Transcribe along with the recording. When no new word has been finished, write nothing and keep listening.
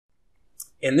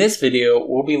In this video,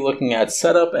 we'll be looking at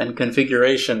setup and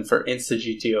configuration for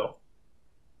InstaGTO.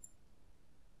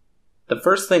 The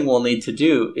first thing we'll need to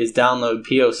do is download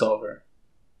PO Solver.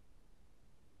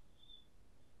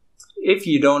 If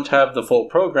you don't have the full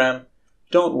program,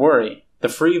 don't worry. The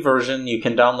free version you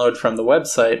can download from the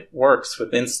website works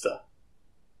with Insta.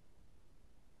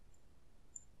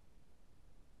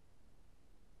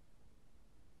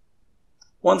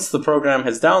 Once the program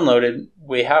has downloaded,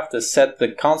 we have to set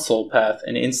the console path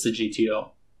in InstaGTO.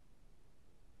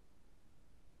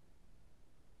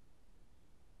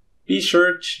 Be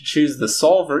sure to choose the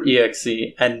Solver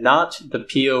exe and not the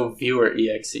PO Viewer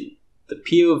exe. The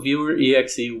PO Viewer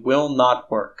exe will not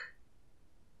work.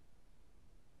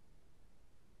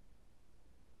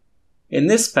 In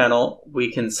this panel,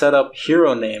 we can set up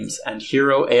hero names and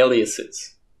hero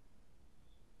aliases.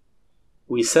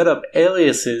 We set up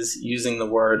aliases using the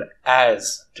word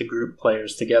as to group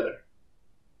players together.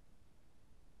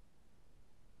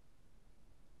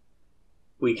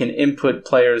 We can input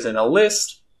players in a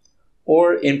list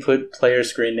or input player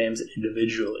screen names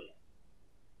individually.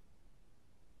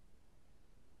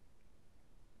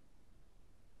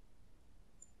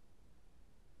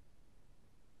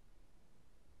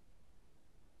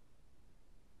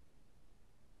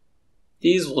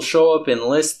 These will show up in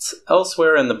lists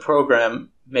elsewhere in the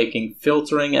program, making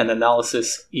filtering and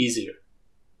analysis easier.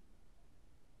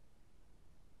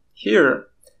 Here,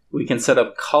 we can set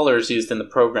up colors used in the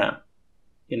program,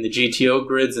 in the GTO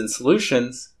grids and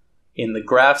solutions, in the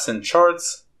graphs and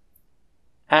charts,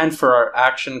 and for our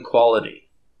action quality.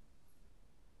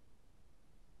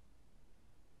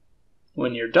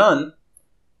 When you're done,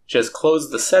 just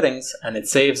close the settings and it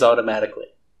saves automatically.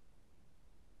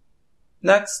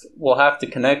 Next, we'll have to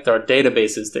connect our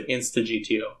databases to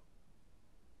InstaGTO.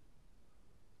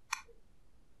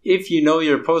 If you know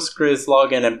your Postgres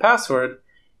login and password,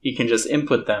 you can just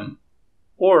input them,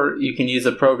 or you can use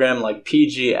a program like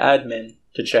pgadmin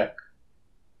to check.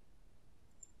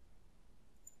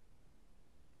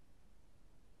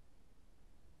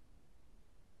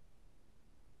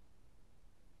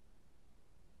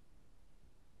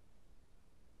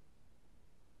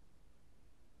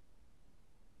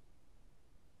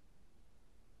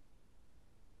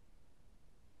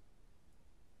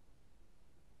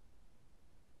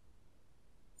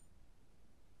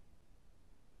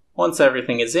 Once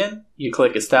everything is in, you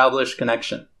click Establish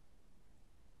Connection.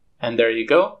 And there you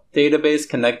go, database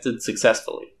connected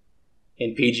successfully.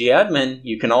 In pgadmin,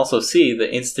 you can also see the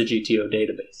InstaGTO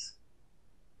database.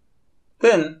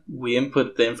 Then, we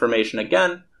input the information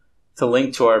again to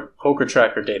link to our Poker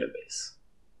Tracker database.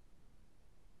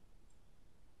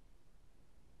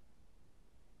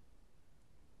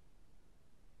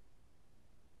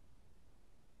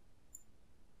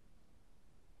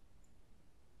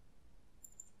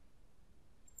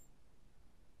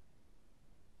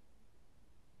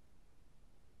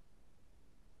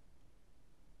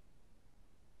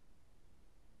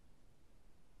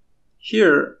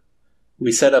 Here,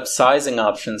 we set up sizing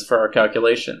options for our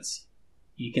calculations.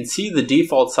 You can see the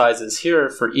default sizes here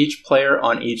for each player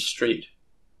on each street.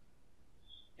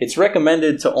 It's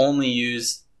recommended to only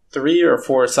use 3 or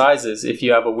 4 sizes if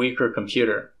you have a weaker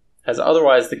computer, as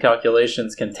otherwise the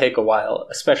calculations can take a while,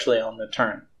 especially on the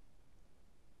turn.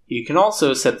 You can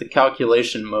also set the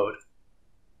calculation mode.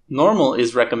 Normal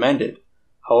is recommended.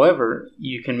 However,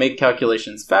 you can make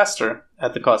calculations faster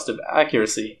at the cost of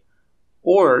accuracy,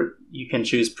 or you can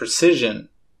choose precision,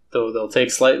 though they'll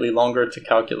take slightly longer to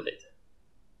calculate.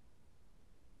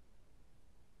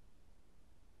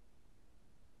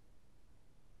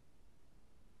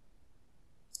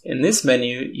 In this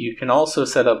menu, you can also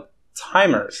set up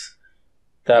timers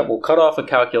that will cut off a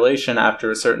calculation after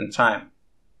a certain time.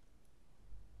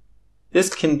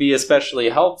 This can be especially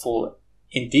helpful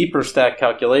in deeper stack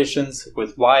calculations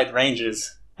with wide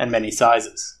ranges and many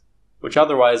sizes, which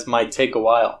otherwise might take a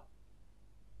while.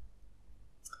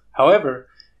 However,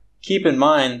 keep in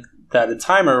mind that a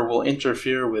timer will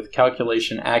interfere with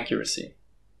calculation accuracy.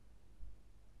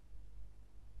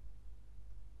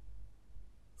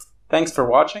 Thanks for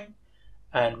watching,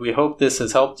 and we hope this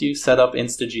has helped you set up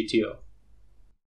InstaGTO.